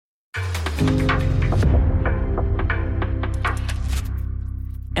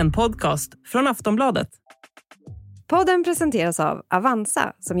en podcast från Aftonbladet. Podden presenteras av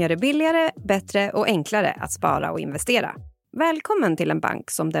Avanza som gör det billigare, bättre och enklare att spara och investera. Välkommen till en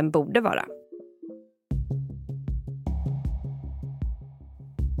bank som den borde vara.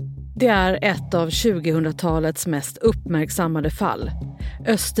 Det är ett av 2000-talets mest uppmärksammade fall.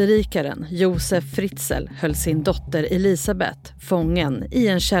 Österrikaren Josef Fritzl höll sin dotter Elisabeth fången i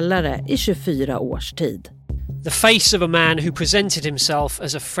en källare i 24 års tid. The face of a man who presented himself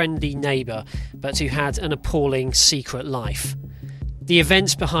as a friendly neighbour, but who had an appalling secret life. The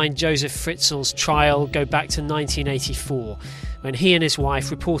events behind Josef Fritzl's trial go back to 1984, when he and his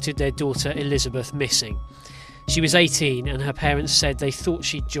wife reported their daughter Elisabeth missing. She was 18 and her parents said they thought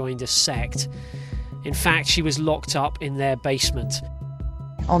she'd joined a sect. In fact, she was locked up in their basement.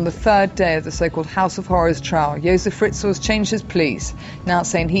 On the third day of the so-called House of Horrors trial, Josef Fritzl has changed his pleas, now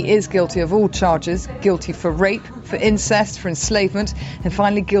saying he is guilty of all charges, guilty for rape, for incest, for enslavement, and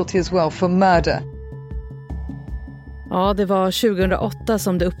finally guilty as well for murder. Ja, det var 2008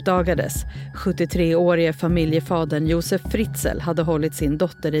 som det uppdagades. 73-årige familjefadern Josef Fritzl hade hållit sin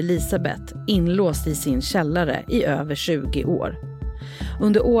dotter Elisabeth inlåst i sin källare i över 20 år.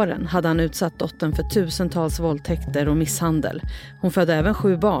 Under åren hade han utsatt dottern för tusentals våldtäkter och misshandel. Hon födde även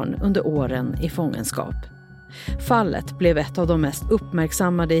 7 barn under åren i fångenskap. Fallet blev ett av de mest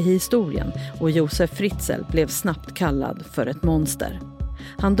uppmärksammade i historien och Josef Fritzl blev snabbt kallad för ett monster.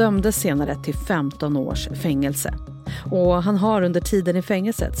 Han dömdes senare till 15 års fängelse. Och han har under tiden i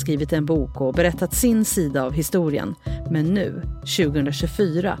fängelset skrivit en bok och berättat sin sida av historien. Men nu,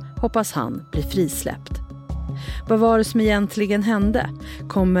 2024, hoppas han bli frisläppt. Vad var det som egentligen hände?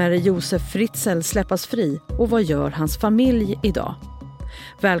 Kommer Josef Fritzl släppas fri? Och vad gör hans familj idag?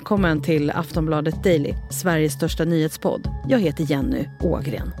 Välkommen till Aftonbladet Daily, Sveriges största nyhetspodd. Jag heter Jenny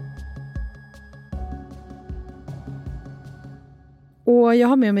Ågren. Och jag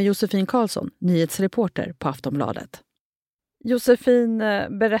har med mig Josefin Karlsson, nyhetsreporter på Aftonbladet. Josefin,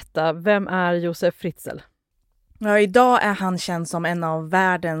 berätta, vem är Josef Fritzl? Ja, idag är han känd som en av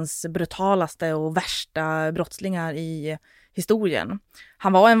världens brutalaste och värsta brottslingar i historien.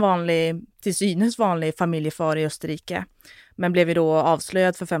 Han var en till synes vanlig familjefar i Österrike, men blev ju då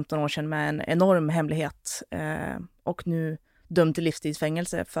avslöjad för 15 år sedan med en enorm hemlighet och nu dömd till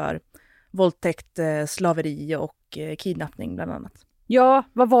livstidsfängelse för våldtäkt, slaveri och kidnappning bland annat. Ja,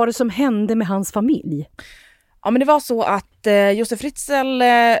 vad var det som hände med hans familj? Ja, men det var så att Josef Fritzl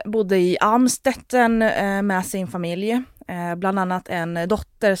bodde i Amstetten med sin familj. Bland annat en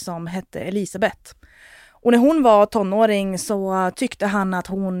dotter som hette Elisabeth. Och när hon var tonåring så tyckte han att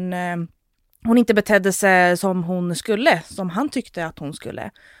hon inte betedde sig som han tyckte att hon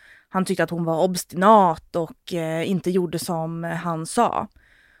skulle. Han tyckte att hon var obstinat och inte gjorde som han sa.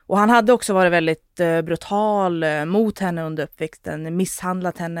 Och han hade också varit väldigt brutal mot henne under uppväxten,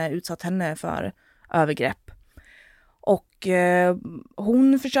 misshandlat henne, utsatt henne för övergrepp. Och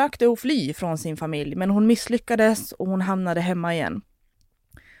hon försökte att fly från sin familj, men hon misslyckades och hon hamnade hemma igen.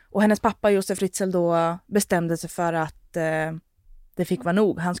 Och hennes pappa Josef Fritzl då bestämde sig för att det fick vara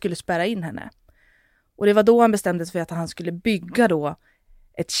nog. Han skulle spärra in henne. Och det var då han bestämde sig för att han skulle bygga då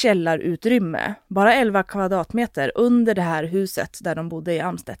ett källarutrymme, bara 11 kvadratmeter under det här huset där de bodde i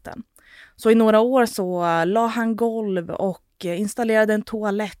Amstetten. Så i några år så la han golv och installerade en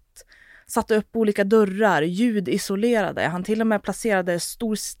toalett. Satte upp olika dörrar, ljudisolerade. Han till och med placerade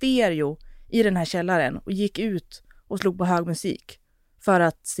stor stereo i den här källaren och gick ut och slog på hög musik för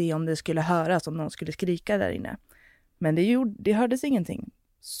att se om det skulle höras, om någon skulle skrika där inne. Men det hördes ingenting.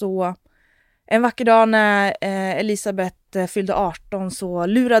 Så en vacker dag när Elisabeth fyllde 18 så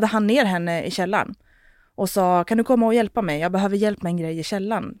lurade han ner henne i källaren och sa: kan du komma och hjälpa mig? Jag behöver hjälp med en grej i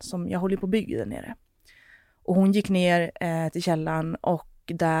källaren som jag håller på att bygga där nere. Och hon gick ner till källaren och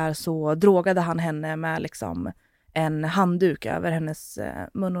där så drogade han henne med liksom en handduk över hennes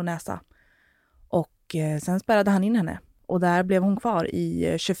mun och näsa. Och sen spärrade han in henne. Och där blev hon kvar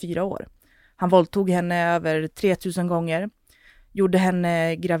i 24 år. Han våldtog henne över 3000 gånger. Gjorde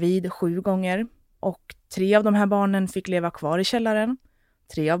henne gravid 7 gånger. Och 3 av de här barnen fick leva kvar i källaren.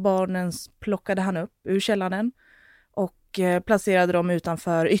 3 av barnen plockade han upp ur källaren. Och placerade dem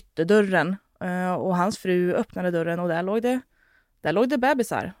utanför ytterdörren. Och hans fru öppnade dörren och där låg det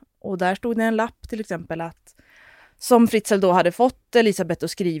bebisar. Och där stod det en lapp till exempel som Fritzl då hade fått Elisabeth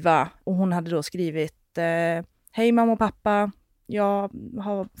att skriva. Och hon hade då skrivit: hej mamma och pappa, jag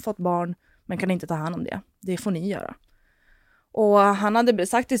har fått barn men kan inte ta hand om det. Det får ni göra. Och han hade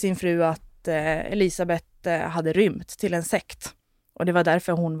sagt till sin fru att Elisabeth hade rymt till en sekt. Och det var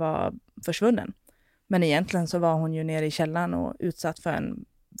därför hon var försvunnen. Men egentligen så var hon ju nere i källaren och utsatt för en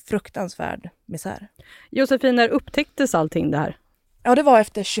fruktansvärd misär. Josefin, när upptäcktes allting det här? Ja, det var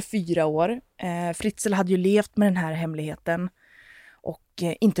efter 24 år. Fritzl hade ju levt med den här hemligheten och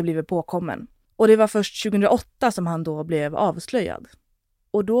inte blivit påkommen. Och det var först 2008 som han då blev avslöjad.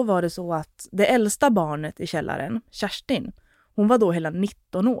 Och då var det så att det äldsta barnet i källaren, Kerstin, hon var då hela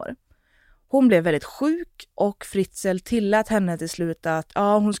 19 år. Hon blev väldigt sjuk och Fritzl tillät henne till slut att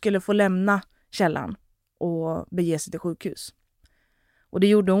hon skulle få lämna källaren och bege sig till sjukhus. Och det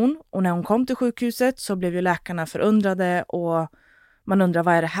gjorde hon, och när hon kom till sjukhuset så blev ju läkarna förundrade och man undrar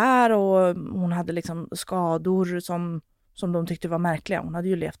vad är det här, och hon hade liksom skador som de tyckte var märkliga. Hon hade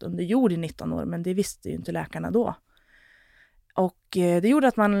ju levt under jord i 19 år, men det visste ju inte läkarna då. Och det gjorde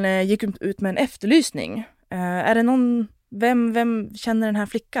att man gick ut med en efterlysning. Är det någon, vem känner den här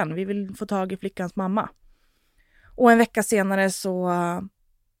flickan? Vi vill få tag i flickans mamma. Och en vecka senare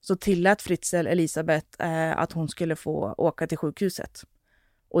så tillät Fritzl Elisabeth att hon skulle få åka till sjukhuset.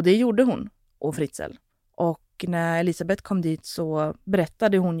 Och det gjorde hon och Fritzl. Och när Elisabeth kom dit så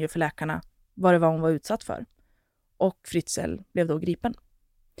berättade hon ju för läkarna vad det var hon var utsatt för. Och Fritzl blev då gripen.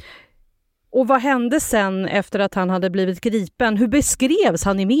 Och vad hände sen efter att han hade blivit gripen? Hur beskrevs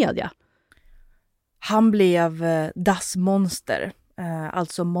han i media? Han blev das Monster,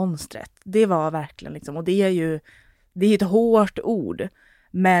 alltså monstret. Det var verkligen liksom, och det är ett hårt ord.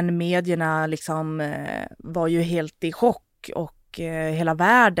 Men medierna liksom var ju helt i chock, och hela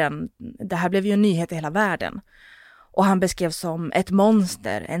världen, det här blev ju en nyhet i hela världen. Och han beskrevs som ett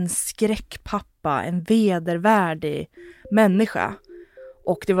monster, en skräckpappa, en vedervärdig människa.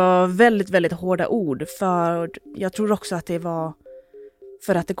 Och det var väldigt, väldigt hårda ord, för jag tror också att det var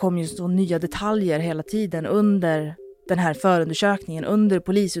för att det kom ju så nya detaljer hela tiden under den här förundersökningen, under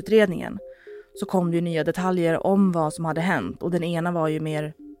polisutredningen. Så kom det ju nya detaljer om vad som hade hänt, och den ena var ju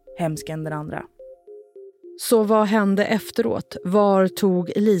mer hemsk än den andra. Så vad hände efteråt? Var tog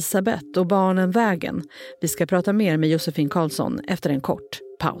Elisabeth och barnen vägen? Vi ska prata mer med Josefin Karlsson efter en kort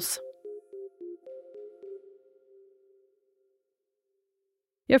paus.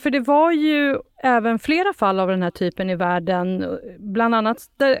 Ja, för det var ju även flera fall av den här typen i världen. Bland annat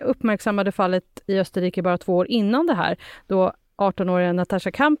det uppmärksammade fallet i Österrike bara 2 år innan det här. Då 18-åriga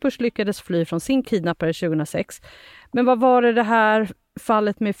Natasha Kampusch lyckades fly från sin kidnappare 2006. Men vad var det här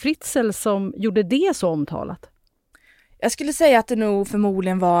fallet med Fritzl som gjorde det så omtalat? Jag skulle säga att det nog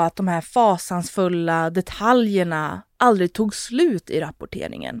förmodligen var att de här fasansfulla detaljerna aldrig tog slut i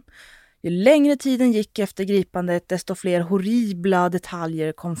rapporteringen. Ju längre tiden gick efter gripandet, desto fler horribla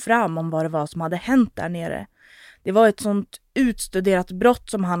detaljer kom fram om vad det var som hade hänt där nere. Det var ett sånt utstuderat brott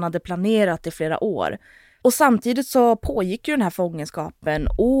som han hade planerat i flera år. Och samtidigt så pågick ju den här fångenskapen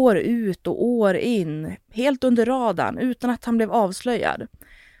år ut och år in, helt under radarn, utan att han blev avslöjad.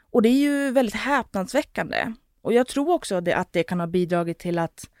 Och det är ju väldigt häpnadsväckande. Och jag tror också att det kan ha bidragit till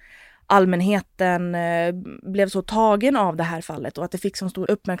att allmänheten blev så tagen av det här fallet och att det fick så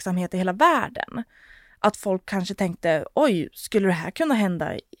stor uppmärksamhet i hela världen. Att folk kanske tänkte, oj, skulle det här kunna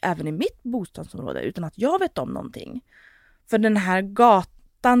hända även i mitt bostadsområde utan att jag vet om någonting? För den här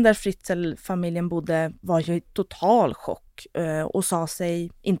gatan där Fritzl-familjen bodde var ju i total chock och sa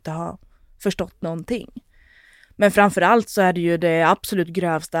sig inte ha förstått någonting. Men framförallt så är det ju det absolut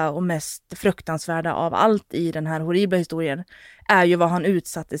grövsta och mest fruktansvärda av allt i den här horribla historien är ju vad han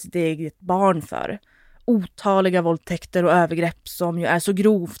utsatte sitt eget barn för. Otaliga våldtäkter och övergrepp som ju är så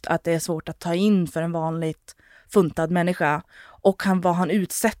grovt att det är svårt att ta in för en vanligt funtad människa. Och vad han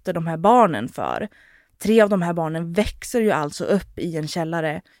utsätter de här barnen för. 3 av de här barnen växer ju alltså upp i en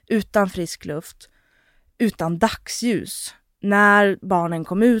källare utan frisk luft, utan dagsljus. När barnen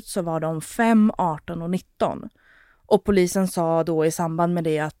kom ut så var de 5, 18 och 19. Och polisen sa då i samband med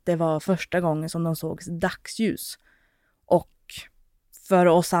det att det var första gången som de såg dagsljus. Och för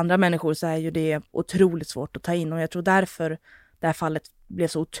oss andra människor så är ju det otroligt svårt att ta in. Och jag tror därför det här fallet blev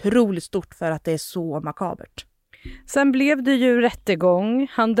så otroligt stort, för att det är så makabert. Sen blev det ju rättegång.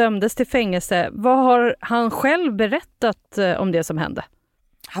 Han dömdes till fängelse. Vad har han själv berättat om det som hände?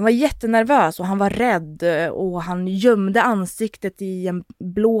 Han var jättenervös och han var rädd och han gömde ansiktet i en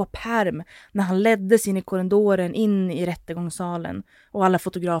blå pärm när han leddes in i korridoren in i rättegångssalen. Och alla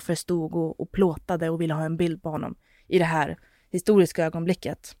fotografer stod och plåtade och ville ha en bild på honom i det här historiska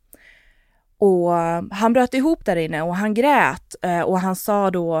ögonblicket. Och han bröt ihop där inne och han grät och han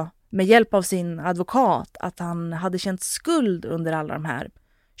sa då med hjälp av sin advokat att han hade känt skuld under alla de här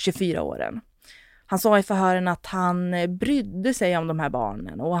 24 åren. Han sa i förhören att han brydde sig om de här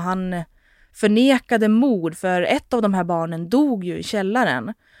barnen och han förnekade mord, för ett av de här barnen dog ju i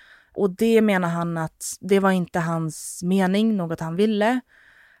källaren. Och det menar han att det var inte hans mening, något han ville.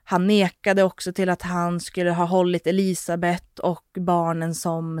 Han nekade också till att han skulle ha hållit Elisabeth och barnen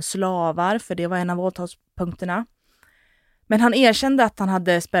som slavar, för det var en av åtalspunkterna. Men han erkände att han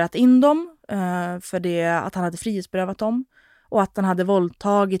hade spärrat in dem för det, att han hade frihetsberövat dem och att han hade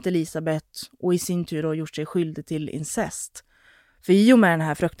våldtagit Elisabeth och i sin tur då gjort sig skyldig till incest. För i och med den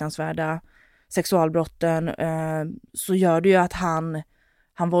här fruktansvärda sexualbrotten så gör det ju att han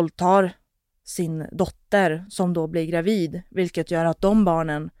våldtar sin dotter som då blir gravid, vilket gör att de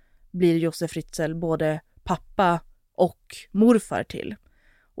barnen blir Josef Fritzl både pappa och morfar till.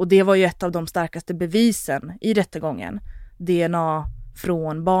 Och det var ju ett av de starkaste bevisen i rättegången. DNA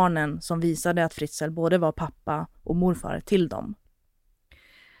från barnen som visade att Fritzl både var pappa och morfar till dem.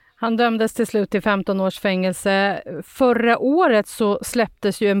 Han dömdes till slut till 15 års fängelse. Förra året så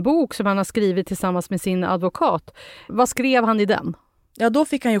släpptes ju en bok som han har skrivit tillsammans med sin advokat. Vad skrev han i den? Ja, då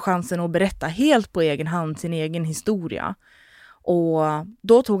fick han ju chansen att berätta helt på egen hand sin egen historia. Och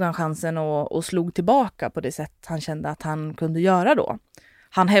då tog han chansen och slog tillbaka på det sätt han kände att han kunde göra då.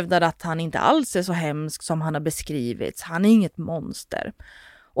 Han hävdade att han inte alls är så hemsk som han har beskrivits. Han är inget monster.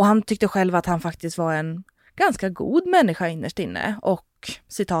 Och han tyckte själv att han faktiskt var en ganska god människa innerst inne. Och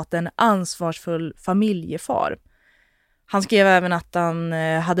citaten ansvarsfull familjefar. Han skrev även att han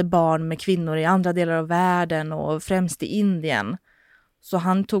hade barn med kvinnor i andra delar av världen och främst i Indien. Så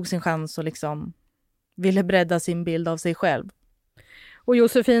han tog sin chans och liksom ville bredda sin bild av sig själv. Och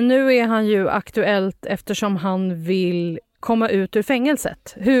Josefin, nu är han ju aktuellt eftersom han vill komma ut ur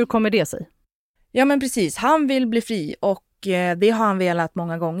fängelset. Hur kommer det sig? Ja men precis, han vill bli fri och det har han velat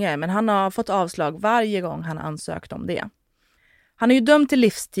många gånger. Men han har fått avslag varje gång han ansökt om det. Han är ju dömd till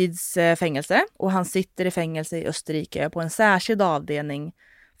livstidsfängelse och han sitter i fängelse i Österrike på en särskild avdelning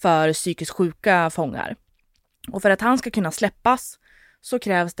för psykiskt sjuka fångar. Och för att han ska kunna släppas så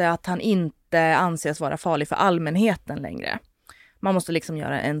krävs det att han inte anses vara farlig för allmänheten längre. Man måste liksom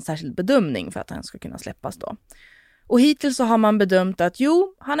göra en särskild bedömning för att han ska kunna släppas då. Och hittills så har man bedömt att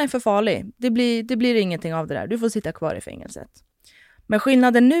han är för farlig. Det blir ingenting av det där. Du får sitta kvar i fängelset. Men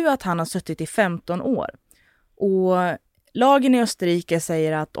skillnaden nu är att han har suttit i 15 år. Och lagen i Österrike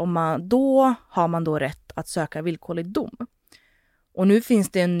säger att har man då rätt att söka villkorlig dom. Och nu finns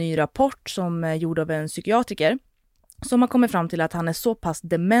det en ny rapport som är gjord av en psykiatriker som har kommit fram till att han är så pass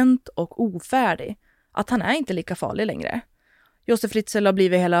dement och ofärdig att han är inte lika farlig längre. Josef Fritzl har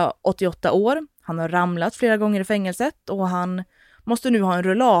blivit hela 88 år. Han har ramlat flera gånger i fängelset och han måste nu ha en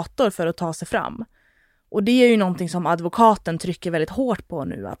rullator för att ta sig fram. Och det är ju någonting som advokaten trycker väldigt hårt på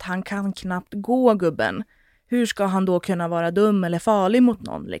nu, att han kan knappt gå, gubben. Hur ska han då kunna vara dum eller farlig mot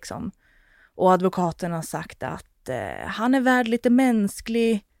någon liksom? Och advokaten har sagt att han är värd lite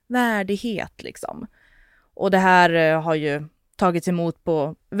mänsklig värdighet liksom. Och det här har ju tagits emot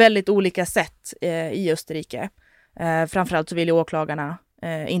på väldigt olika sätt i Österrike. Framförallt så vill ju åklagarna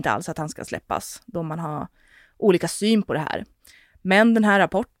inte alls att han ska släppas, då man har olika syn på det här. Men den här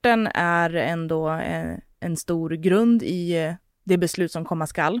rapporten är ändå en stor grund i det beslut som komma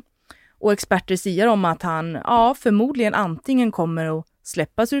skall. Och experter säger om att han förmodligen antingen kommer att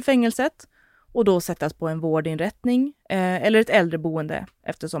släppas ur fängelset och då sättas på en vårdinrättning eller ett äldreboende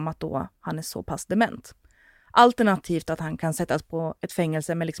eftersom att då han är så pass dement. Alternativt att han kan sättas på ett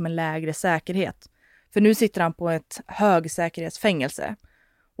fängelse med liksom en lägre säkerhet. För nu sitter han på ett högsäkerhetsfängelse.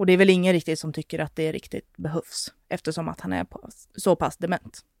 Och det är väl ingen riktigt som tycker att det riktigt behövs eftersom att han är så pass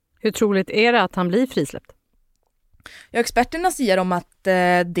dement. Hur troligt är det att han blir frisläppt? Ja, experterna säger om att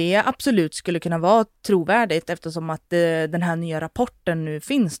det absolut skulle kunna vara trovärdigt eftersom att den här nya rapporten nu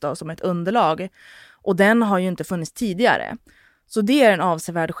finns då som ett underlag. Och den har ju inte funnits tidigare. Så det är en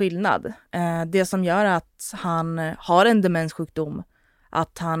avsevärd skillnad. Det som gör att han har en demenssjukdom,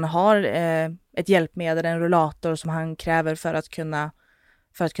 att han har ett hjälpmedel, en rullator som han kräver för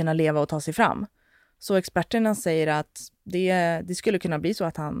att kunna leva och ta sig fram. Så experterna säger att det skulle kunna bli så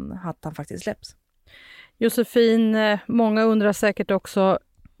att han faktiskt släpps. Josefin, många undrar säkert också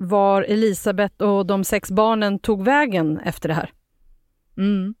var Elisabeth och de 6 barnen tog vägen efter det här.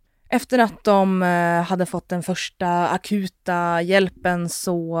 Efter att de hade fått den första akuta hjälpen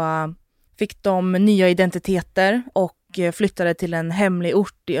så fick de nya identiteter och flyttade till en hemlig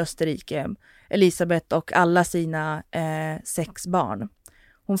ort i Österrike. Elisabeth och alla sina 6 barn.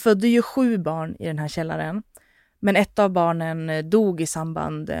 Hon födde ju 7 barn i den här källaren. Men ett av barnen dog i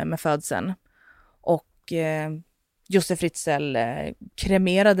samband med födseln. Och Josef Fritzl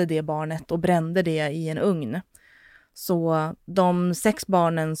kremerade det barnet och brände det i en ugn. Så de 6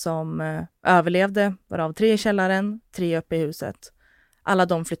 barnen som överlevde, varav 3 i källaren, 3 uppe i huset. Alla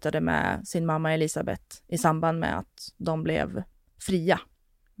de flyttade med sin mamma Elisabeth i samband med att de blev fria.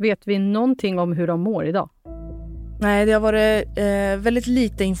 Vet vi någonting om hur de mår idag? Nej, det har varit väldigt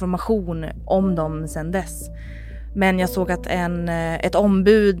lite information om dem sedan dess. Men jag såg att ett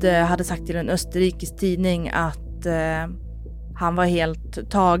ombud hade sagt till en österrikisk tidning att Han var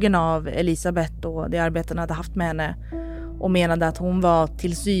helt tagen av Elisabeth och det arbeten hade haft med henne och menade att hon var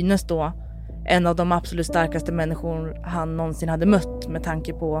till synes då en av de absolut starkaste människor han någonsin hade mött, med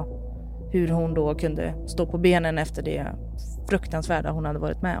tanke på hur hon då kunde stå på benen efter det fruktansvärda hon hade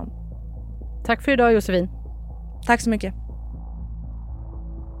varit med om. Tack för idag, Josefin. Tack så mycket.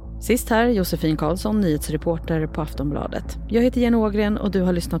 Sist här, Josefin Karlsson, nyhetsreporter på Aftonbladet. Jag heter Jenny Ågren och du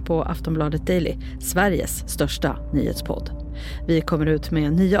har lyssnat på Aftonbladet Daily, Sveriges största nyhetspodd. Vi kommer ut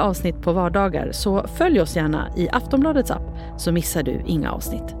med nya avsnitt på vardagar, så följ oss gärna i Aftonbladets app så missar du inga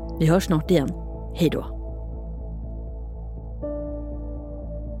avsnitt. Vi hörs snart igen. Hej då!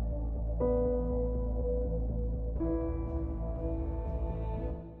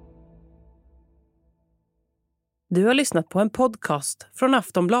 Du har lyssnat på en podcast från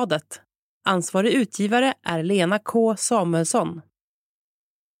Aftonbladet. Ansvarig utgivare är Lena K. Samuelsson.